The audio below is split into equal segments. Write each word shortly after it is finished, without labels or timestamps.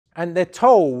And they're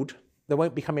told they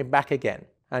won't be coming back again.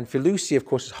 And for Lucy, of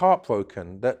course, is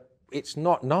heartbroken that it's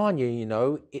not Narnia, you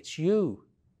know, it's you.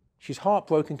 She's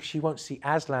heartbroken because she won't see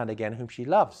Aslan again, whom she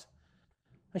loves.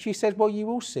 And she says, well, you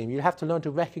will see me. You'll have to learn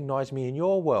to recognize me in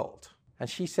your world. And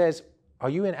she says, are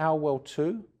you in our world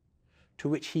too? To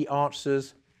which he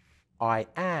answers, I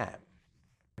am.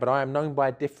 But I am known by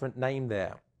a different name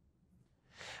there.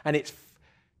 And it's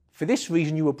for this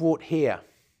reason you were brought here,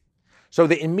 so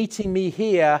that in meeting me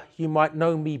here, you might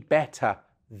know me better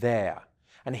there.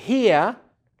 And here,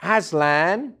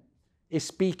 Aslan is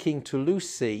speaking to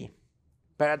Lucy,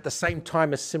 but at the same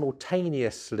time as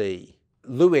simultaneously,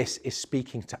 Lewis is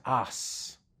speaking to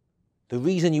us. The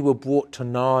reason you were brought to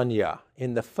Narnia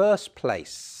in the first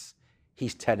place,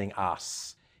 he's telling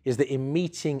us, is that in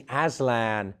meeting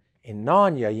Aslan in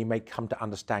Narnia, you may come to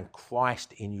understand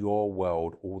Christ in your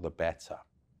world all the better.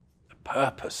 The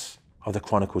purpose of the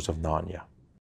Chronicles of Narnia.